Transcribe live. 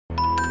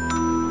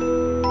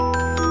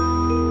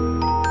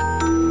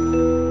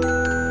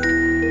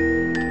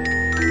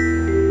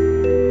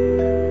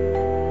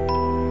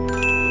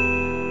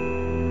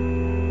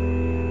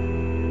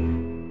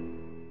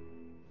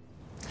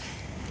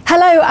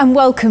and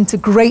welcome to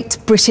Great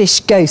British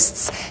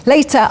Ghosts.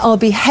 Later, I'll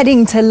be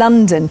heading to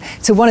London,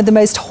 to one of the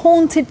most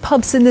haunted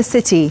pubs in the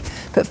city.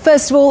 But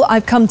first of all,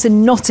 I've come to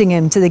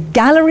Nottingham, to the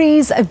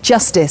Galleries of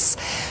Justice,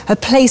 a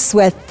place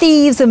where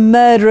thieves and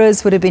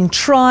murderers would have been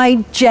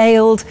tried,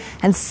 jailed,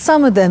 and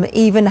some of them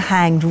even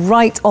hanged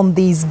right on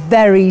these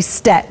very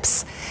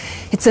steps.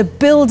 It's a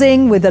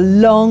building with a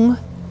long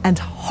and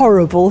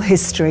horrible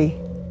history.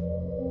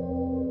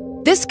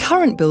 This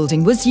current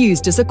building was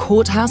used as a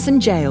courthouse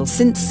and jail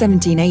since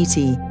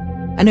 1780.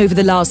 And over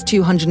the last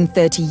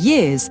 230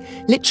 years,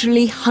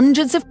 literally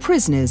hundreds of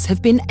prisoners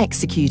have been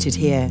executed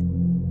here.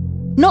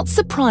 Not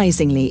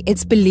surprisingly,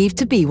 it's believed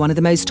to be one of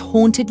the most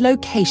haunted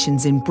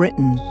locations in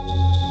Britain.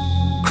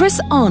 Chris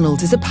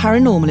Arnold is a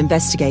paranormal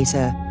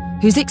investigator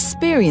who's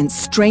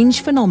experienced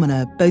strange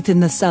phenomena both in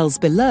the cells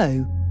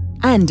below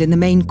and in the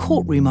main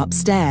courtroom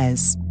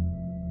upstairs.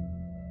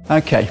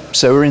 Okay,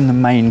 so we're in the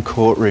main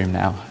courtroom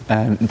now.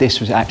 This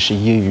was actually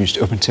used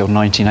up until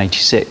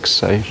 1986,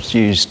 so it's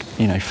used,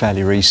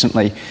 fairly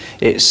recently.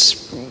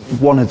 It's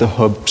one of the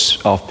hubs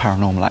of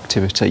paranormal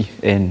activity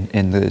in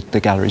the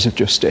Galleries of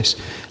Justice.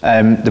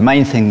 The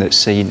main thing that's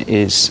seen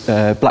is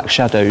black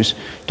shadows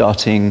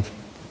darting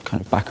kind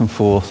of back and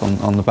forth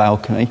on the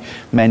balcony.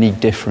 Many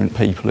different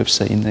people have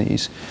seen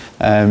these.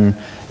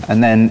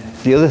 And then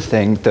the other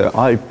thing that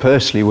I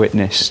personally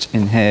witnessed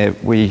in here,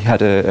 we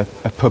had a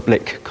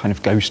public kind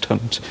of ghost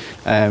hunt,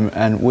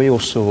 and we all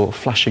saw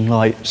flashing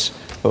lights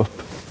up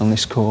on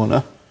this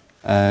corner.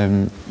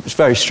 It's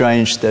very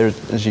strange. There,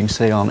 as you can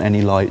see, aren't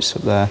any lights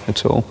up there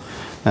at all.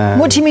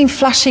 What do you mean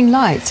flashing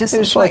lights? It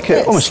was like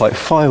almost like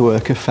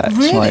firework effects,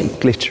 really? Like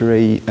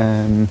glittery,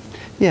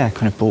 yeah,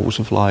 kind of balls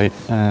of light.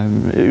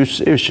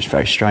 It was just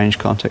very strange.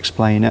 Can't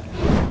explain it.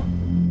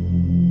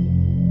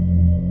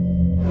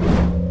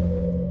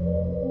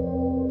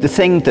 The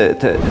thing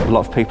that a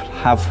lot of people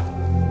have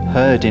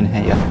heard in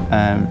here,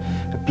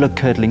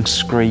 blood-curdling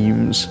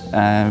screams,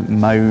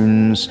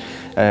 moans,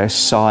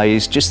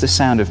 sighs, just the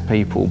sound of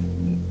people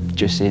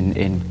just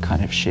in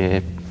kind of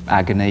sheer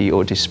agony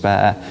or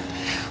despair.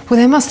 Well,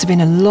 there must have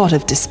been a lot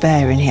of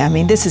despair in here. I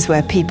mean, this is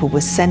where people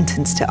were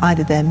sentenced to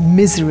either their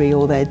misery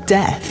or their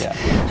death. Yeah.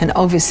 And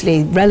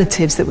obviously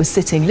relatives that were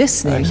sitting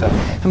listening. Exactly.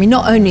 I mean,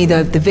 not only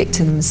the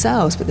victim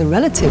themselves, but the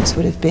relatives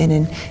would have been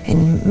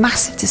in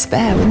massive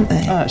despair, wouldn't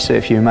they? So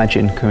if you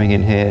imagine coming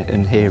in here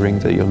and hearing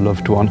that your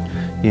loved one,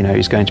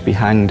 is going to be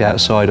hanged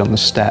outside on the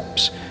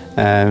steps,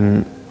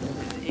 there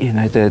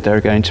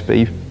are going to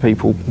be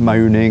people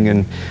moaning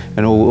and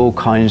all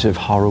kinds of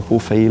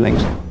horrible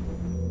feelings.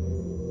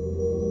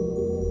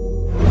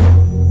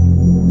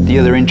 The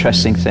other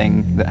interesting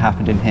thing that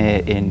happened in here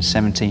in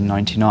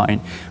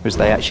 1799 was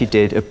they actually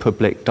did a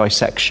public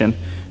dissection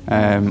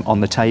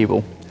on the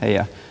table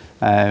here,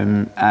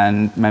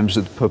 and members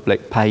of the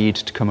public paid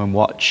to come and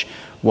watch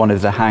one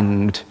of the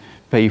hanged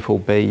people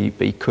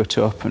be cut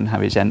up and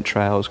have his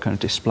entrails kind of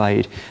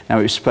displayed. Now,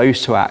 it was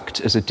supposed to act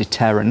as a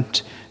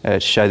deterrent to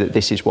show that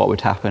this is what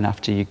would happen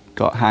after you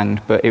got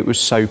hanged, but it was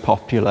so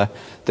popular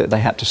that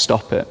they had to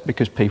stop it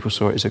because people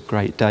saw it as a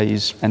great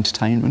day's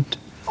entertainment.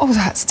 Oh,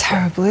 that's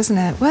terrible, isn't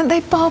it? Weren't they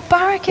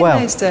barbaric in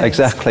those days? Well,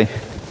 exactly.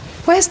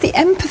 Where's the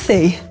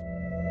empathy?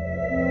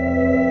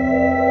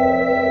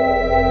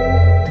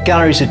 The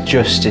Galleries of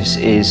Justice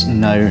is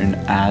known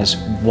as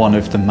one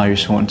of the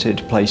most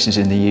haunted places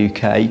in the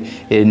UK.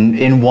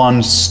 In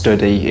one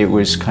study, it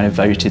was kind of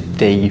voted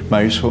the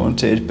most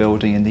haunted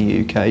building in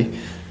the UK.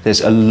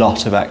 There's a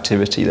lot of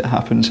activity that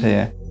happens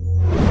here.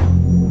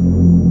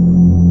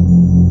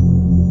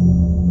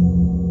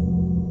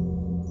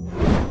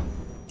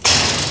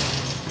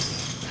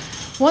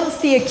 Once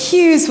the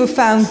accused were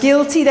found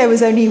guilty, there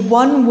was only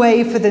one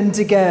way for them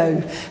to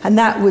go, and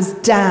that was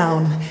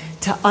down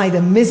to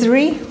either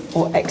misery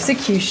or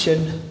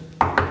execution.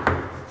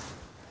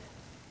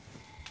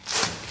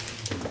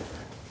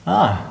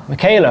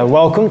 Michaela,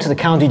 welcome to the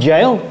county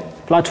jail. Would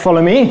you like to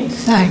follow me?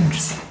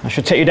 Thanks. I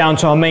should take you down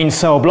to our main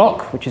cell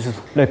block, which is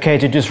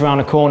located just around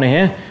the corner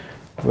here,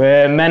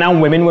 where men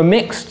and women were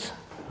mixed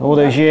all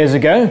those years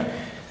ago.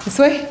 This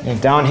way? Yeah,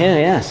 down here,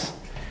 yes.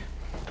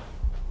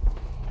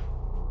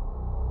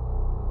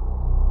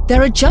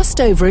 There are just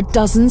over a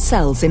dozen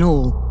cells in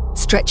all,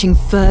 stretching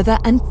further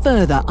and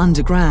further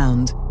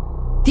underground.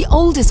 The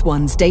oldest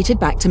ones dated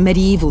back to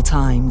medieval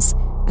times,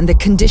 and the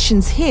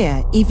conditions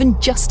here, even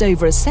just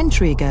over a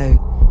century ago,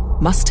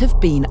 must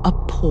have been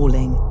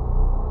appalling.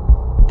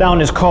 Down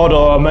this corridor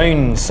are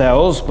main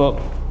cells, but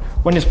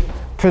when this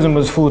prison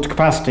was full to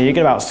capacity, you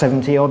get about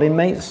 70 odd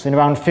inmates in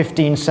around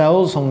 15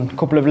 cells on a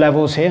couple of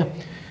levels here.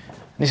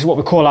 This is what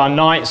we call our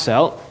night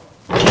cell.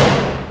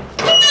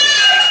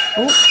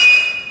 Oh.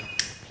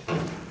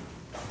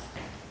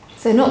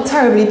 So not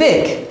terribly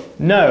big?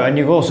 No, and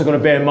you've also got to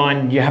bear in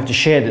mind you have to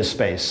share this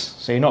space.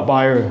 So you're not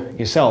by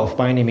yourself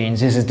by any means.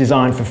 This is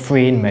designed for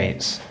 3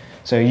 inmates.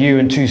 So you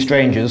and 2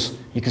 strangers,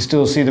 you can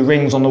still see the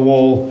rings on the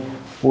wall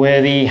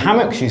where the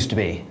hammocks used to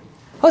be.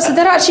 Oh, so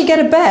they'd actually get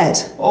a bed?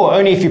 Oh,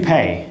 only if you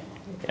pay,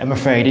 I'm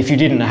afraid. If you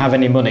didn't have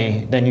any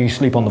money, then you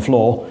sleep on the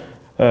floor.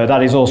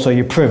 That is also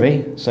your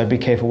privy, so be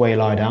careful where you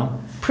lie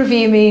down.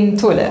 Privy, you mean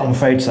toilet? I'm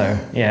afraid so,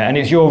 yeah. And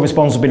it's your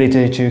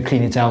responsibility to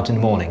clean it out in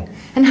the morning.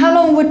 And how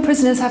long would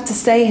prisoners have to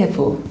stay here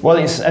for? Well,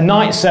 it's a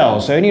night cell,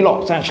 so only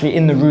locked actually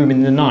in the room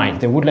in the night.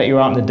 They would let you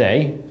out in the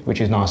day, which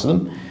is nice of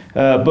them.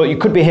 But you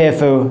could be here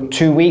for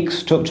 2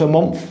 weeks to up to a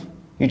month.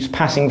 You're just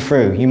passing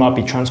through. You might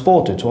be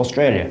transported to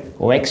Australia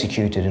or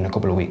executed in a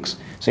couple of weeks.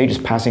 So you're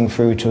just passing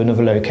through to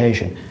another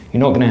location.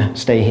 You're not going to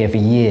stay here for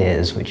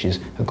years, which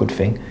is a good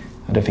thing.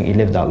 I don't think you'd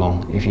live that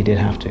long if you did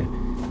have to.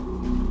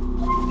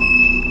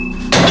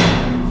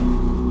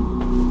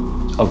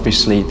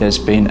 Obviously, there's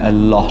been a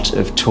lot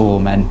of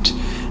torment,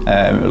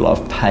 a lot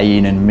of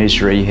pain and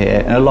misery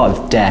here, and a lot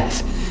of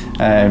death.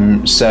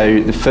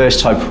 So the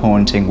first type of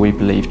haunting we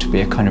believe to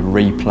be a kind of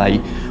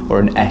replay or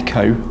an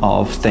echo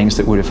of things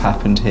that would have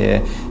happened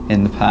here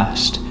in the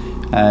past.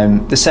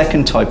 The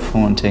second type of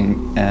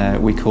haunting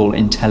we call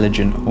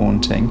intelligent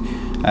haunting,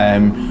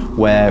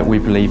 where we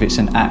believe it's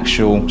an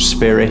actual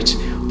spirit,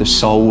 the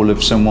soul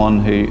of someone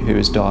who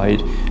has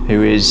died,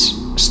 who is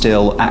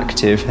still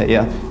active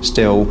here,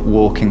 still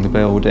walking the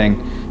building,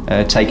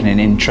 taking an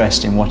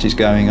interest in what is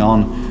going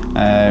on,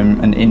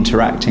 and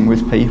interacting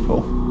with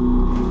people.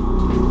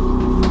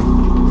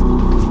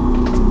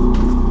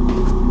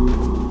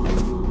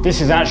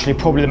 This is actually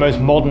probably the most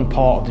modern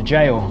part of the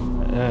jail.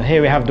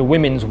 Here we have the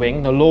women's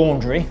wing, the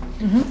laundry,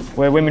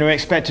 where women are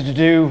expected to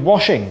do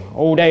washing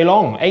all day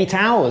long, 8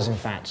 hours in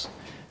fact,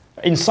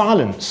 in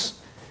silence.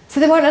 So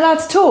they weren't allowed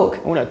to talk?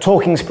 Oh, no,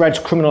 talking spreads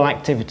criminal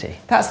activity.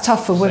 That's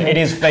tough for women. It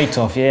is very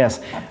tough, yes.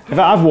 In fact,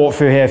 I've walked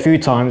through here a few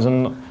times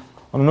and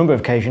on a number of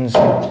occasions,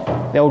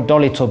 the old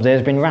dolly tub there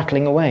has been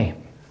rattling away.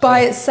 By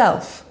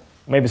itself?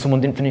 Maybe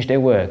someone didn't finish their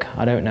work,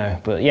 I don't know.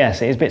 But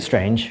yes, it is a bit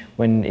strange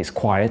when it's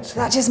quiet.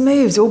 That just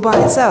moves all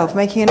by itself,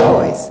 making a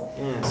noise.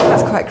 Yes.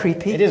 That's quite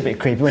creepy. It is a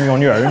bit creepy when you're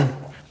on your own.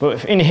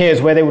 But in here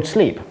is where they would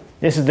sleep.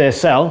 This is their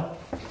cell.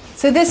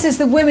 So this is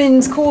the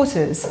women's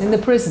quarters in the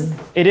prison?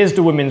 It is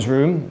the women's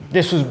room.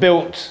 This was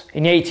built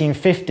in the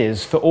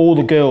 1850s for all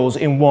the girls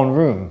in one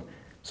room.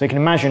 So you can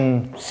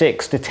imagine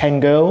 6 to 10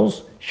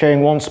 girls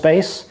sharing one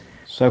space.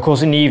 So of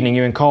course in the evening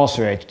you're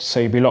incarcerated, so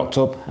you'd be locked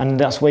up and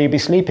that's where you'd be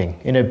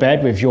sleeping, in a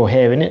bed with your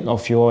hair in it,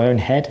 off your own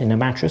head, in a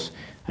mattress.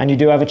 And you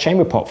do have a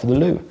chamber pot for the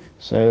loo,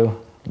 so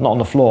not on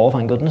the floor,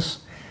 thank goodness.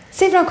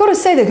 Stephen, I've got to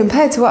say that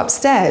compared to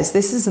upstairs,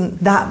 this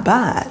isn't that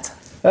bad.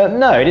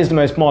 No, it is the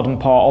most modern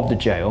part of the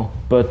jail,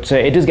 but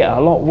it does get a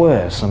lot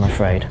worse, I'm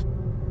afraid.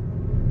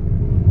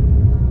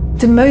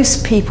 Do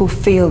most people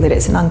feel that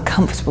it's an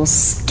uncomfortable,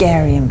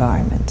 scary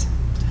environment?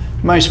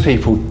 Most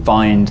people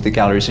find the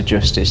Galleries of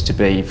Justice to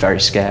be very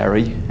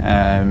scary.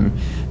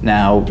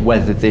 Now,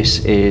 whether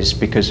this is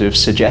because of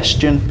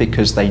suggestion,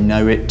 because they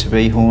know it to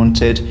be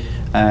haunted,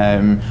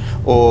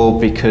 or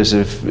because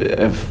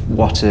of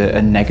what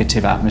a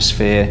negative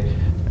atmosphere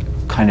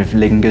kind of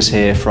lingers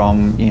here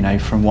from, you know,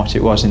 from what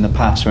it was in the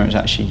past when it was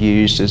actually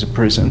used as a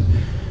prison.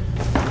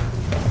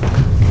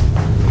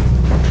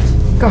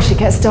 Gosh, it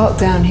gets dark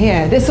down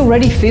here. This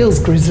already feels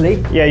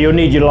grisly. Yeah, you'll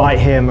need your light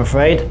here, I'm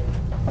afraid,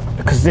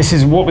 because this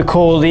is what we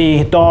call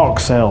the dark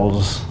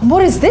cells. And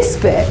what is this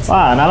bit?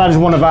 Ah, now that is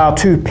one of our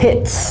 2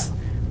 pits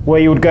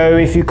where you would go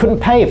if you couldn't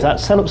pay for that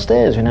cell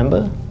upstairs,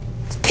 remember?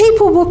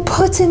 People were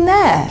put in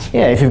there?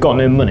 Yeah, if you've got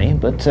no money,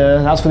 but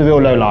that's for the real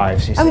low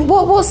lives, you see. And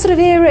what sort of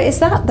era is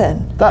that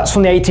then? That's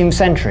from the 18th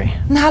century.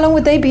 And how long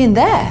would they be in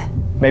there?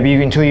 Maybe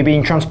until you're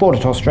being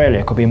transported to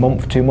Australia. Could be a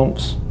month, 2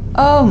 months.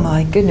 Oh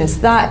my goodness,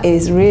 that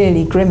is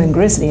really grim and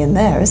grisly in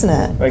there, isn't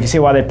it? Well, you can see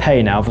why they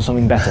pay now for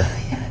something better.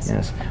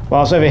 Yes.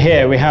 Whilst over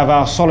here we have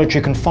our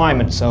solitary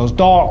confinement cells,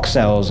 dark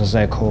cells as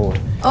they're called.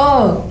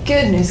 Oh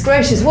goodness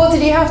gracious, what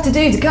did you have to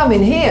do to come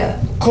in here?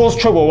 Cause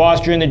trouble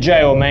whilst you're in the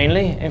jail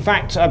mainly. In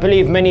fact, I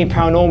believe many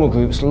paranormal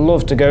groups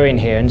love to go in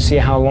here and see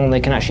how long they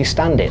can actually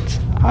stand it.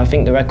 I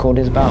think the record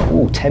is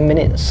about 10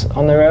 minutes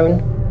on their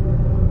own.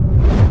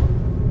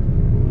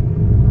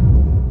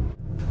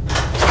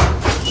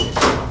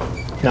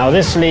 Now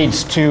this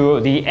leads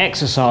to the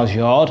exercise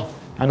yard,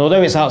 and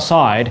although it's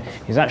outside,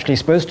 it's actually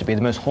supposed to be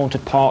the most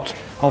haunted part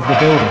of the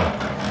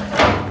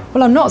building.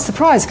 Well, I'm not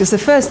surprised, because the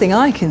first thing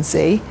I can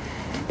see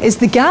is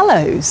the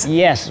gallows.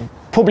 Yes,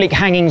 public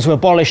hangings were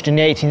abolished in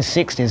the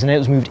 1860s and it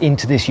was moved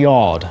into this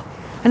yard.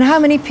 And how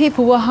many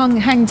people were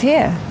hanged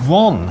here?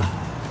 One.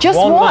 Just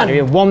one?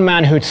 Man. One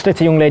man who had slit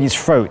a young lady's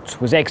throat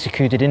was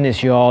executed in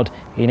this yard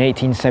in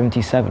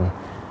 1877.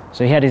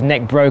 So he had his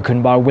neck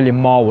broken by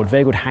William Marwood,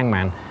 very good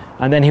hangman,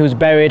 and then he was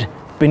buried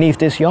beneath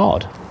this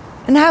yard.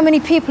 And how many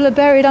people are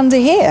buried under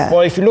here?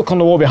 Well, if you look on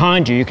the wall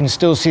behind you, you can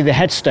still see the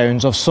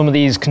headstones of some of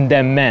these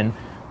condemned men.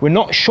 We're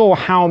not sure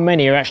how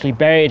many are actually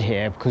buried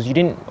here because you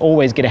didn't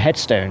always get a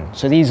headstone.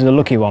 So these are the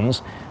lucky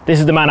ones. This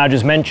is the man I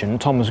just mentioned,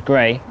 Thomas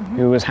Gray,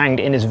 who was hanged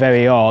in this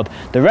very yard.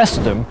 The rest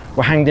of them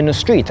were hanged in the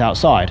street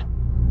outside.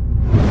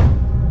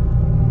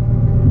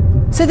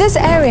 So this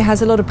area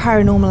has a lot of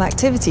paranormal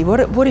activity.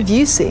 What have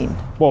you seen?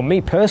 Well,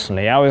 me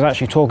personally, I was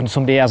actually talking to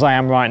somebody as I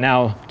am right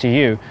now to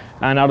you,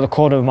 and out of the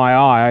corner of my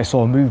eye I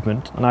saw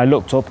movement, and I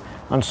looked up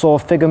and saw a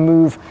figure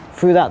move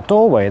through that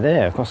doorway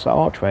there, across that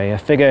archway, a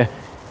figure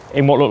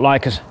in what looked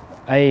like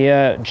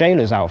a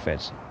jailer's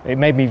outfit. It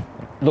made me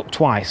look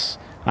twice.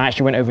 I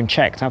actually went over and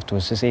checked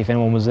afterwards to see if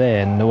anyone was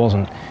there, and there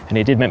wasn't. And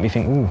it did make me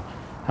think, ooh,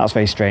 that's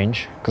very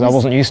strange, because I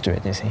wasn't used to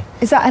it, you see.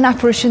 Is that an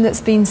apparition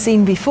that's been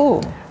seen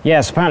before?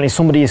 Yes, apparently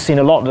somebody has seen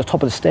a lot at the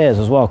top of the stairs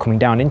as well, coming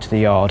down into the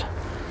yard.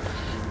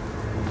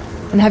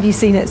 And have you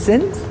seen it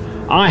since?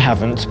 I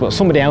haven't, but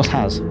somebody else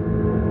has.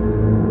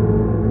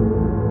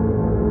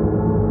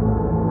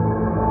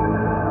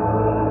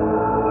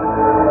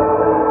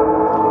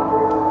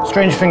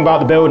 Strange thing about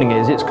the building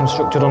is it's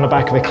constructed on the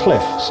back of a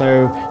cliff.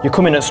 So you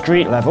come in at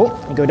street level,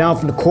 you go down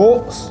from the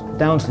courts,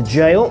 down to the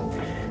jail,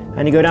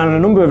 and you go down a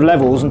number of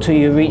levels until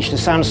you reach the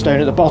sandstone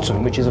at the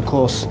bottom, which is, of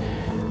course,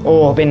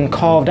 all been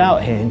carved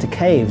out here into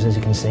caves, as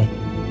you can see.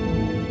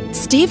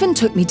 Stephen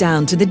took me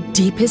down to the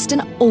deepest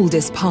and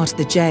oldest part of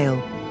the jail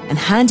and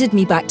handed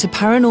me back to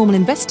paranormal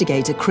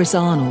investigator Chris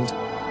Arnold,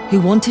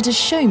 who wanted to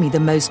show me the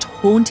most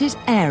haunted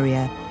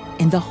area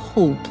in the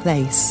whole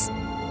place.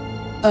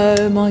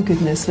 Oh my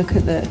goodness, look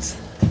at this.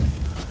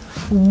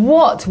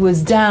 What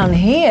was down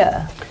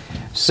here?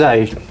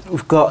 So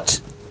we've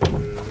got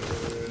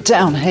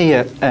down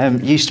here,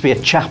 used to be a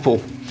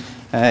chapel.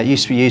 It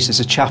used to be used as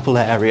a chapel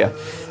area.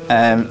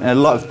 A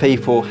lot of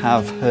people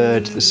have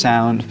heard the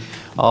sound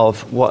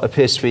of what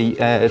appears to be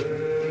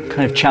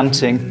kind of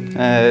chanting,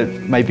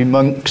 maybe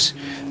monks,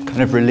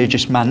 kind of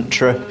religious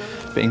mantra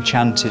being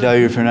chanted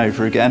over and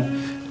over again.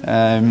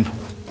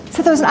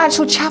 So there was an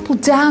actual chapel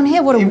down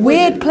here? What a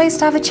weird place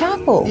to have a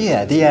chapel.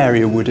 Yeah, the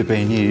area would have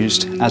been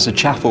used as a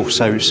chapel,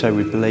 so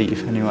we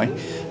believe anyway.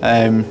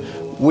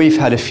 We've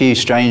had a few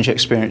strange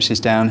experiences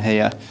down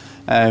here.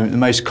 The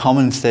most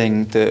common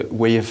thing that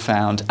we have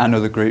found, and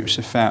other groups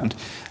have found,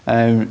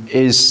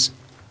 is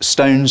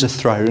stones are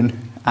thrown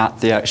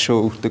at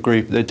the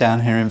group that are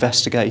down here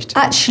investigating.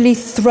 Actually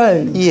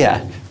thrown?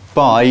 Yeah,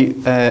 by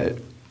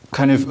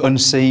kind of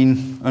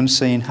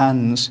unseen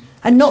hands.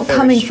 And not Very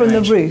coming strange.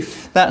 from the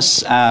roof?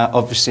 That's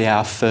obviously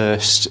our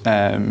first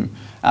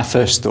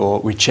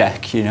thought. We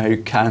check,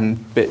 can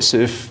bits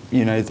of,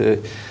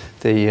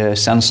 the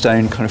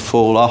sandstone kind of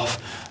fall off.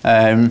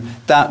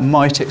 That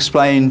might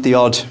explain the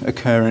odd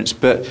occurrence,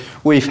 but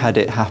we've had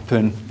it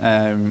happen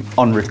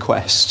on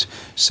request.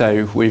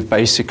 So we've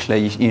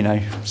basically,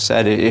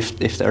 said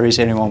if there is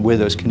anyone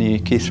with us, can you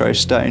throw a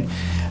stone?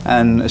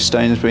 And a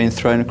stone has been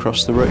thrown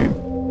across the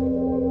room.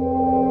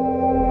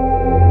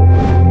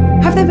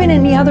 Have there been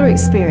any other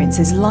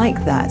experiences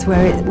like that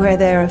where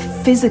there are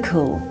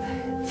physical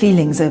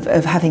feelings of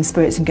having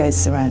spirits and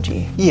ghosts around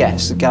you?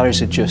 Yes, the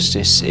Galleries of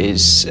Justice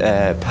is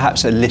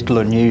perhaps a little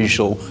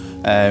unusual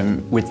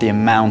with the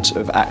amount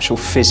of actual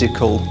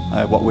physical,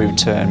 what we would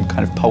term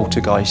kind of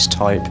poltergeist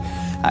type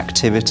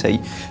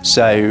activity.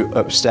 So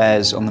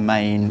upstairs on the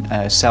main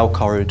cell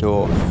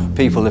corridor,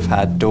 people have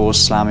had doors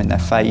slam in their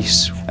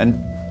face. And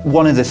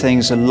one of the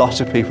things a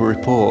lot of people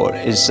report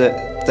is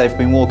that they've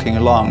been walking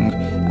along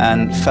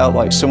and felt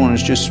like someone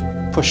has just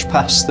pushed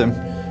past them,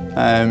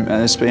 and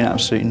there's been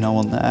absolutely no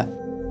one there.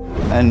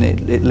 And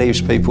it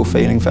leaves people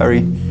feeling very,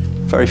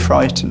 very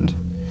frightened.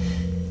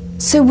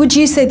 So would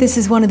you say this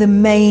is one of the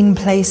main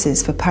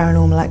places for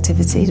paranormal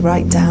activity,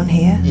 right down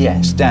here?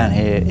 Yes, down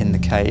here in the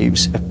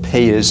caves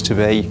appears to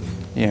be,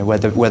 where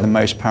the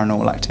most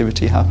paranormal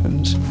activity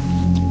happens.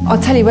 I'll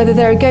tell you, whether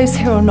there are ghosts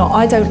here or not,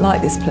 I don't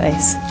like this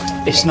place.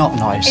 It's not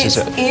nice, is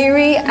it? It's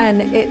eerie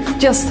and it's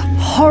just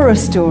horror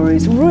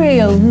stories,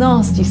 real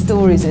nasty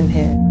stories in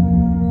here.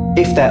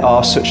 If there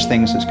are such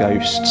things as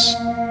ghosts,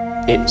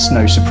 it's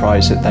no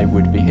surprise that they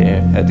would be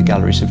here at the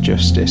Galleries of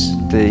Justice.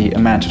 The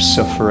amount of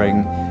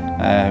suffering,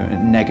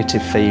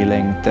 negative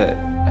feeling that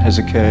has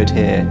occurred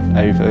here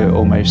over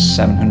almost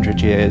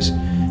 700 years,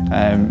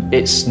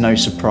 it's no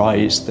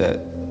surprise that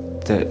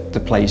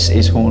the place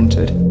is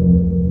haunted.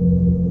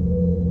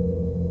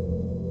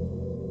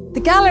 The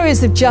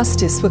Galleries of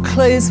Justice were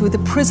closed with the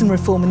prison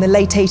reform in the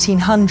late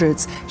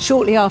 1800s,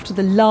 shortly after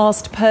the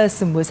last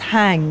person was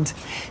hanged.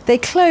 They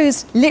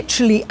closed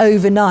literally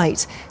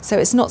overnight, so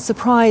it's not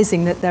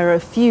surprising that there are a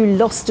few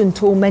lost and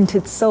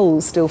tormented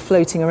souls still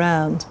floating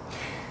around.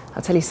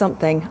 I'll tell you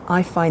something,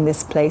 I find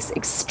this place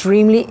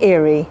extremely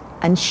eerie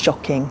and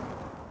shocking.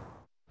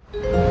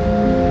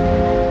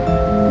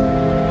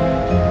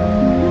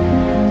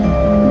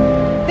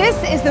 This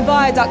is the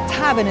Viaduct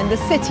Tavern in the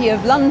City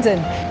of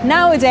London.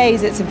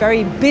 Nowadays it's a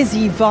very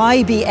busy,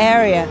 vibey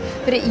area,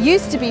 but it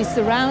used to be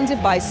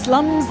surrounded by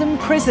slums and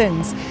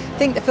prisons.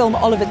 Think the film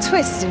Oliver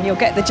Twist and you'll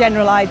get the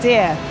general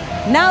idea.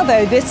 Now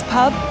though, this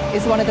pub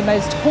is one of the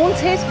most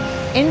haunted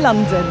in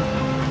London.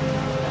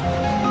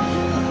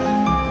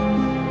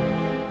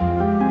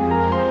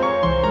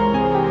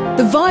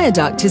 The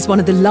Viaduct is one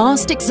of the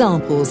last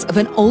examples of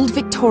an old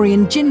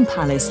Victorian gin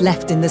palace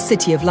left in the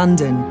City of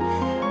London,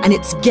 and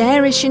its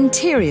garish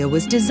interior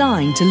was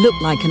designed to look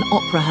like an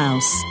opera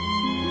house.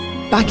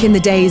 Back in the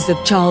days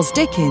of Charles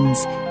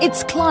Dickens,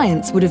 its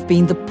clients would have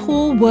been the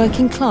poor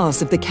working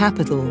class of the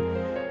capital,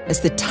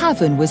 as the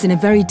tavern was in a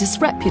very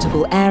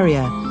disreputable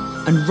area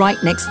and right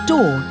next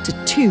door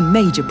to two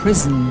major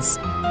prisons.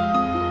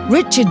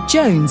 Richard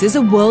Jones is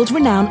a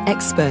world-renowned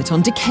expert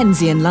on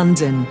Dickensian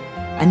London,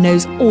 and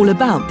knows all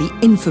about the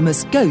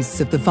infamous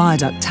ghosts of the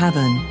Viaduct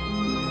Tavern.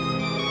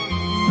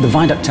 The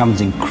Viaduct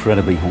Tavern's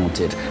incredibly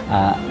haunted.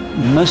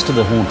 Most of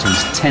the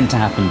hauntings tend to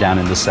happen down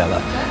in the cellar,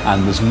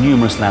 and there's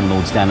numerous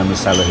landlords down in the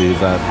cellar who've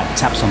had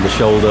taps on the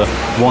shoulder.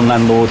 One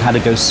landlord had a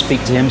ghost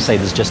speak to him, say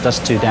there's just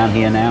us two down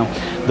here now.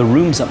 The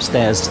rooms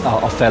upstairs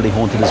are fairly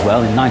haunted as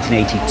well. In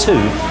 1982,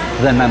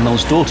 the then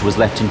landlord's daughter was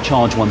left in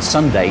charge one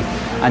Sunday,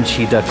 and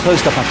she'd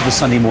closed up after the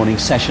Sunday morning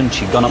session.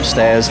 She'd gone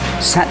upstairs,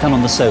 sat down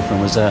on the sofa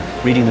and was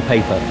reading the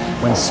paper,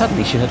 when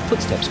suddenly she heard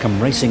footsteps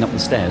come racing up the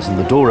stairs, and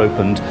the door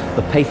opened,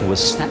 the paper was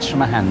snatched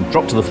from her hand,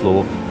 dropped to the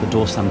floor, the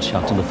door slammed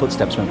shut, and the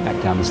footsteps went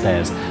back down the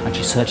stairs, and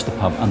she searched the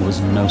pub and there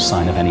was no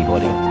sign of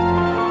anybody.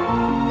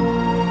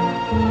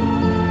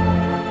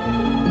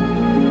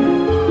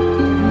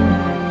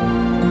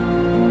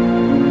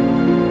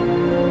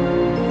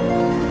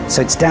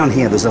 So it's down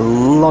here, there's a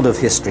lot of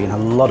history and a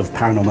lot of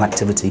paranormal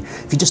activity.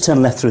 If you just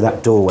turn left through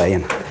that doorway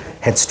and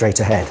head straight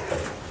ahead.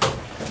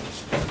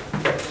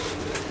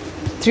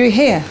 Through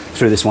here?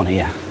 Through this one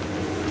here.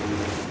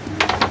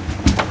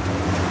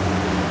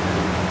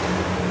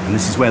 And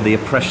this is where the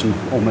oppression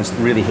almost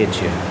really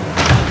hits you.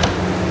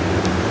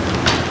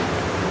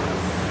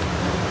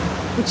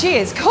 Gee,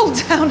 it's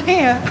cold down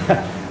here.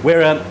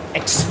 We're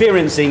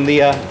experiencing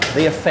the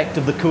effect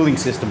of the cooling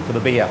system for the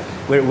beer.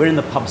 We're in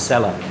the pub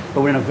cellar,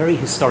 but we're in a very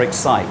historic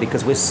site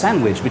because we're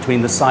sandwiched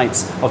between the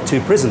sites of two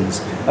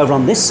prisons. Over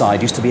on this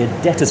side used to be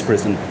a debtor's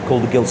prison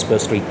called the Giltspur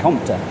Street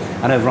Compter,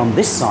 and over on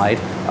this side,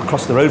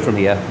 across the road from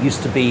here,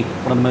 used to be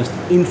one of the most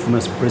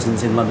infamous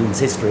prisons in London's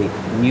history,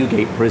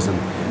 Newgate Prison.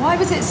 Why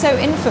was it so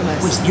infamous?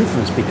 Well, it's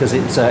infamous because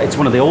it's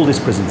one of the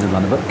oldest prisons in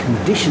London, but the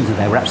conditions in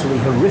there were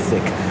absolutely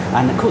horrific.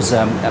 And of course,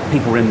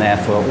 people were in there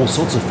for all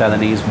sorts of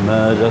felonies,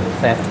 murder,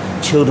 theft.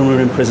 Children were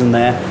in prison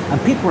there,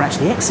 and people were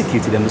actually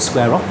executed in the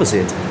square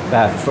opposite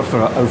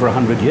for over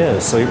 100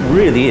 years. So it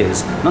really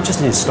is not just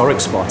an historic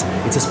spot,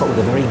 it's a spot with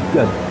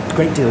a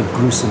great deal of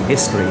gruesome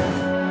history.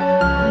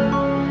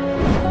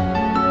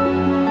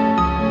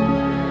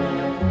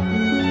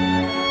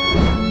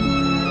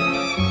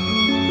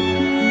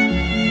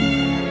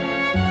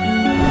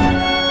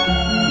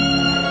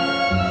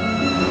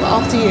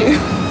 After you.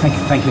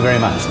 Thank you very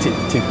much.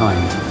 Too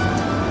kind.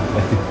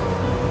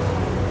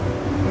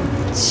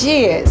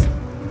 Gee, it's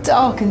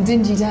dark and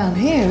dingy down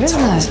here, isn't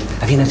it?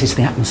 Have you noticed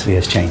the atmosphere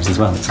has changed as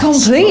well? It's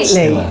completely.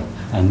 Stiller.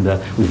 And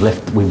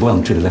we've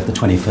well truly left the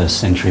 21st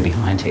century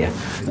behind here.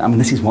 I mean,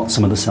 this is what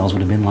some of the cells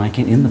would have been like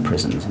in the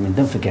prisons. I mean,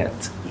 don't forget,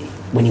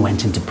 when you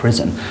went into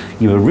prison,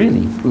 you were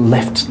really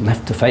left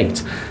to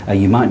fate.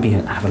 You might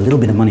have a little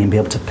bit of money and be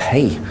able to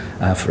pay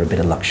for a bit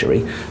of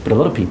luxury, but a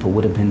lot of people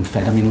would have been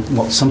fed. I mean,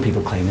 what some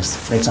people claim is,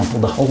 for example,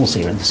 the holes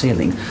here in the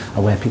ceiling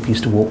are where people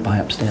used to walk by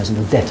upstairs and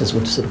the debtors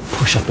would sort of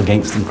push up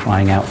against them,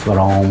 crying out for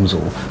alms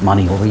or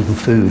money or even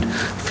food.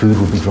 Food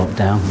would be dropped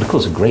down. And of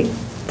course, a great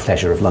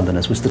pleasure of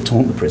Londoners was to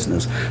taunt the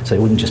prisoners, so it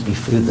wouldn't just be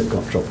food that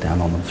got dropped down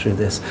on them through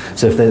this.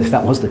 So if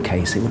that was the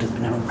case, it would have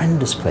been a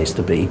horrendous place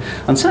to be,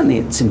 and certainly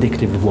it's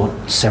indicative of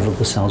what several of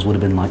the cells would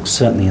have been like,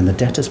 certainly in the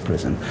debtors'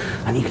 prison.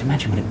 And you can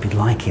imagine what it would be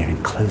like here,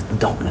 enclosed, the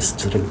darkness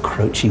sort of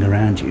encroaching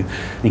around you.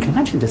 And you can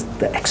imagine just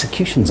the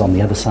executions on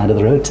the other side of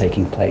the road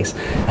taking place,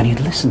 and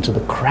you'd listen to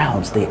the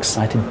crowds, the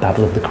excited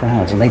babble of the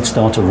crowds, and they'd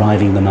start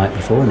arriving the night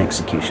before an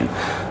execution.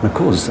 And of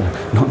course,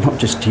 not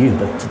just you,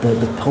 but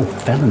the whole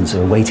felons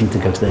who are waiting to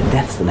go to their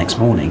deaths the next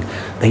morning,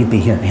 they'd be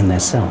here in their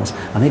cells,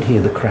 and they'd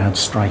hear the crowd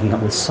striking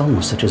up with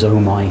songs such as "Oh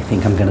My,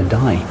 Think I'm Gonna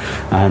Die,"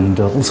 and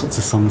all sorts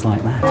of songs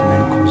like that. And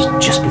then, of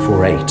course, just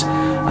before 8,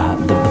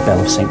 the bell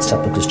of St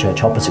Sepulchre's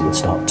Church opposite would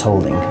start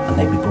tolling, and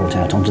they'd be brought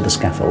out onto the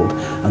scaffold,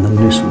 and the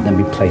noose would then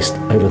be placed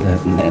over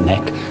their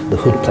neck, the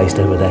hood placed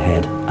over their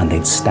head, and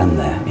they'd stand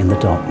there in the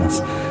darkness,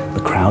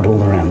 the crowd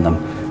all around them.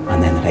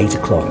 And then at 8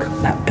 o'clock,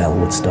 that bell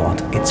would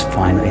start its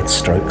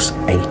strokes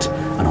 8,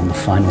 and on the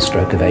final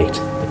stroke of 8,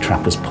 the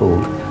trap was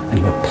pulled, and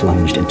you were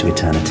plunged into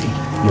eternity.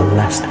 Your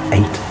last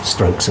 8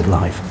 strokes of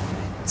life.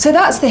 So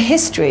that's the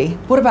history.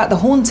 What about the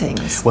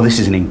hauntings? Well, this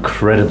is an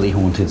incredibly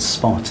haunted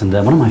spot, and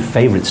one of my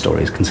favourite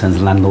stories concerns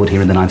a landlord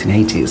here in the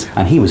 1980s,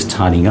 and he was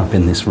tidying up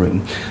in this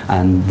room,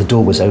 and the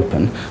door was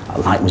open,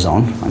 a light was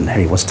on, and there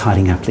he was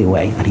tidying happily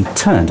away, and he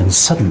turned, and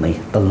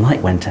suddenly the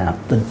light went out,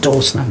 the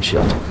door slammed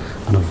shut,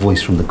 and a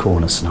voice from the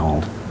corner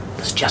snarled,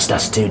 "There's just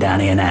us two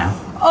down here now."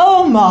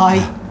 Oh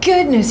my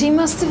goodness, he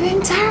must have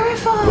been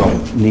terrified. Well,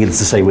 needless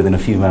to say, within a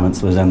few moments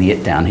there was only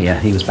it down here.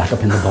 He was back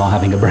up in the bar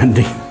having a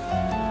brandy.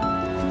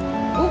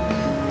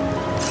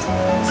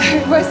 So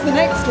where's the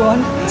next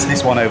one? It's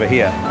this one over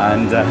here,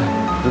 and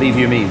believe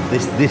you me,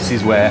 this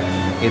is where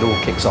it all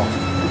kicks off.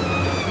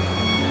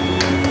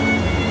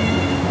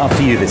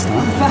 After you this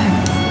time.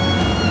 Thanks.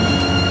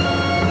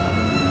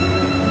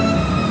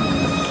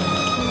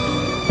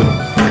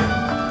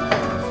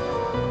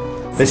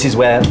 This is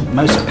where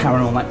most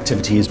paranormal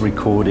activity is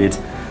recorded,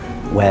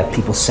 where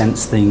people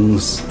sense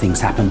things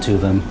happen to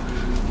them,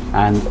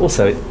 and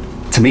also,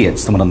 to me,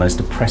 it's one of the most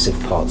oppressive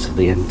parts of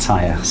the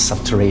entire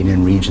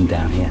subterranean region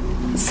down here.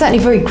 It's certainly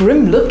very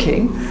grim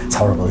looking. It's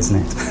horrible, isn't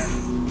it?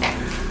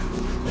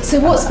 So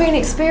what's been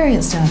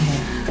experienced down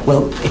here?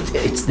 Well,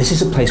 this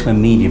is a place where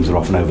mediums are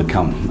often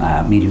overcome.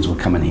 Mediums will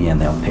come in here and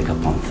they'll pick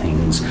up on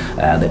things.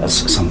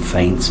 Some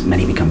faint,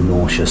 many become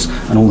nauseous,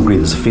 and all agree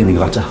there's a feeling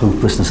of utter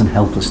hopelessness and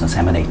helplessness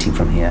emanating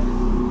from here.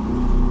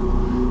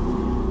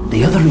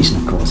 The other reason,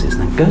 of course, is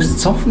that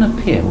ghosts often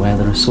appear where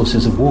there are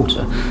sources of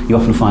water. You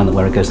often find that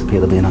where a ghost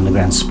appears, there'll be an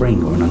underground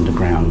spring or an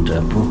underground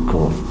brook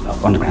or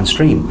underground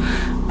stream.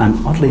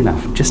 And oddly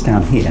enough, just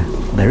down here,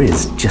 there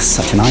is just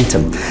such an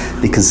item,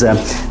 because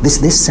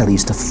this cell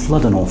used to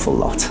flood an awful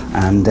lot,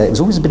 and it was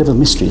always a bit of a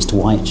mystery as to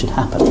why it should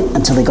happen,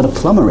 until they got a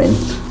plumber in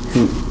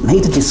who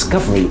made a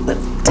discovery that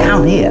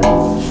down here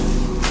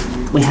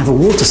we have a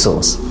water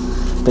source.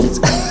 But it's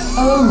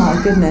oh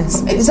my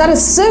goodness. Is that a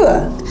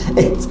sewer?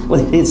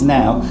 Well, it is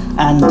now,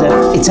 and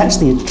it's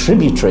actually a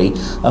tributary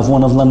of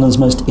one of London's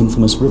most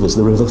infamous rivers,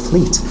 the River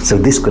Fleet. So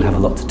this could have a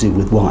lot to do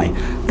with why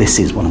this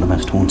is one of the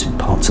most haunted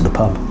parts of the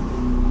pub.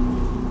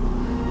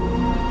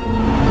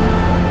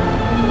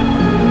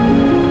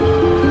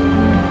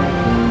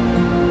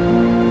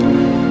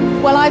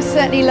 Well, I've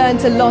certainly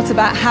learned a lot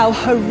about how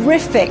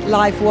horrific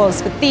life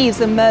was for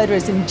thieves and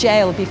murderers in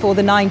jail before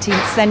the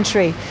 19th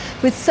century.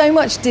 With so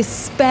much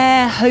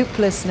despair,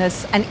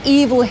 hopelessness and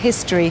evil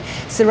history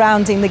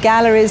surrounding the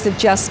galleries of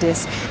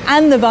justice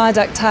and the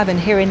Viaduct Tavern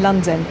here in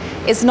London,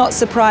 it's not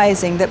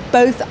surprising that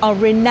both are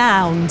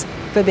renowned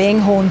for being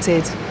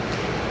haunted.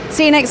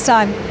 See you next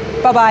time.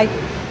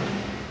 Bye-bye.